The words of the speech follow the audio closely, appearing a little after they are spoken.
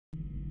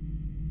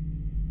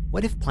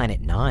What if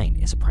Planet 9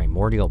 is a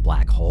primordial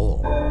black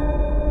hole?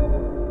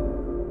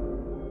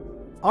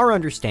 Our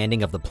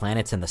understanding of the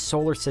planets in the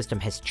solar system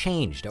has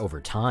changed over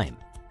time.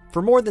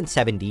 For more than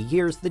 70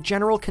 years, the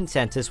general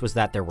consensus was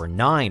that there were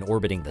 9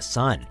 orbiting the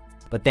Sun.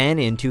 But then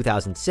in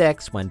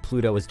 2006, when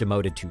Pluto was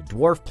demoted to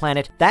dwarf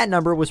planet, that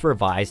number was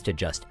revised to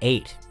just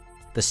 8.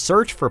 The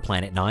search for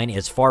Planet 9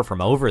 is far from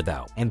over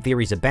though, and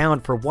theories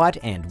abound for what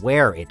and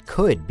where it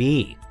could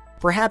be.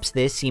 Perhaps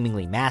this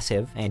seemingly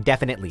massive and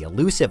definitely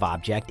elusive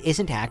object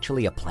isn't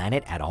actually a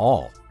planet at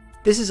all.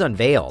 This is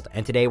Unveiled,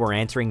 and today we're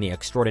answering the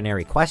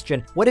extraordinary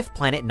question, what if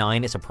Planet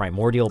 9 is a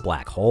primordial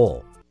black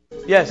hole?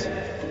 Yes.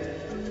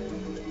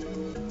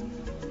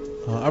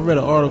 I read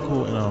an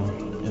article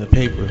in the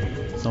paper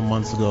some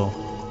months ago,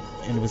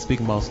 and it was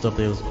speaking about stuff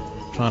they was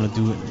trying to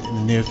do in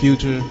the near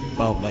future,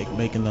 about like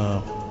making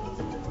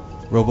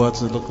robots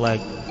that look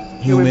like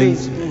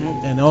humans,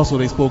 and also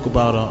they spoke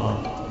about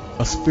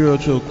a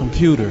spiritual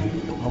computer.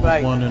 I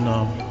was wondering,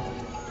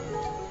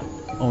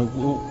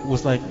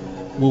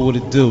 what would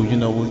it do? You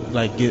know, would it,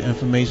 like, get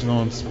information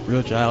on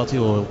spirituality,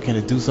 or can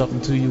it do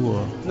something to you?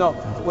 Or no,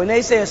 when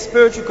they say a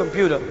spiritual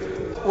computer,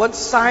 what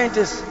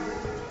scientists,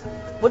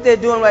 what they're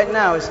doing right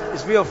now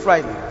is real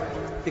frightening,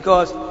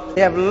 because they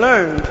have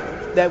learned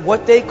that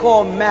what they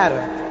call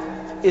matter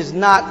is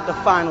not the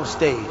final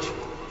stage,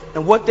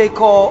 and what they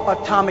call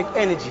atomic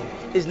energy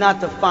is not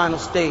the final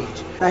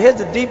stage. Now here's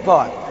the deep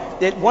part,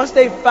 that once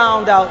they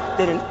found out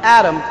that an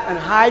atom, an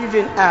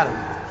hydrogen atom,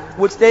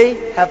 which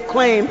they have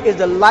claimed is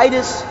the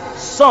lightest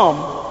sum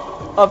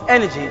of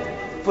energy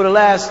for the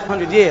last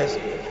 100 years,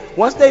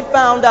 once they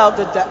found out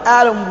that the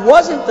atom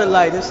wasn't the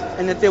lightest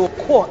and that there were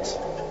quarks,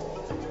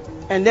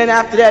 and then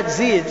after that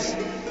Zeids,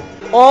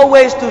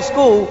 always through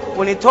school,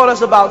 when they taught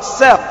us about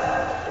cell,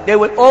 they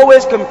would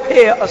always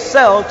compare a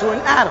cell to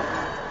an atom.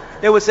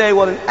 They would say,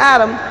 well, an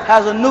atom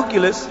has a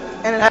nucleus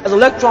and it has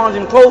electrons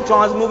and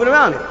protons moving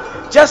around it,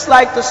 just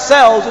like the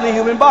cells in the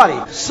human body.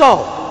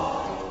 So,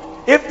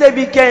 if they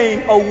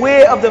became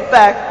aware of the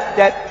fact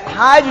that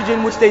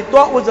hydrogen, which they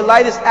thought was the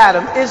lightest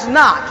atom, is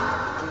not,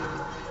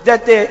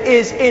 that there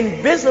is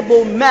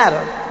invisible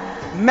matter,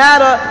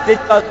 matter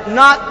that does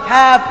not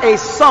have a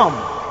sum.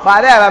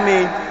 By that I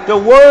mean, the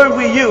word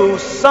we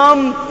use,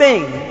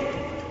 something,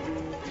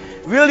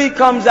 really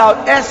comes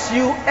out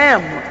S-U-M-T-H-I-N-G,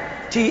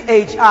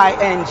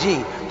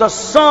 the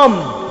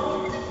sum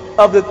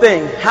of the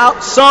thing, how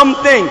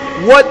something,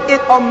 what it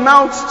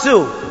amounts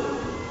to.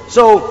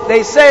 So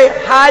they say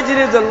hydrogen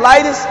is the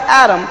lightest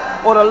atom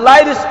or the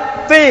lightest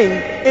thing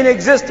in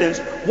existence.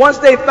 Once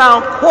they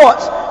found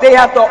quartz, they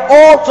have to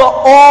alter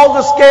all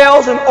the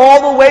scales and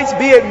all the weights,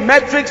 be it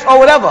metrics or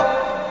whatever,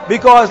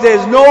 because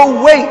there's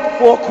no weight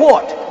for a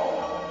quart.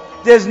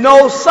 There's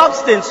no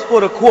substance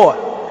for the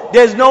quart.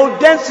 There's no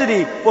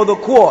density for the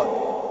quart.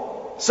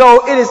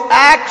 So it is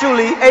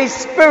actually a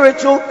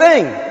spiritual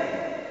thing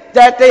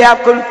that they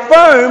have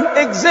confirmed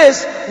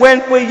exists, when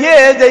for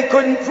years they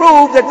couldn't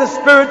prove that the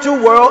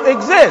spiritual world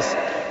exists.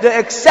 The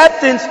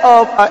acceptance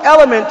of an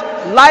element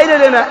lighter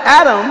than an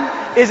atom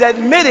is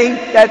admitting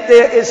that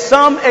there is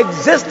some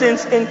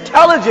existence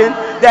intelligent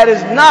that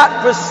is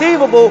not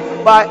perceivable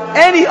by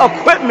any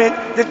equipment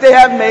that they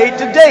have made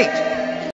to date.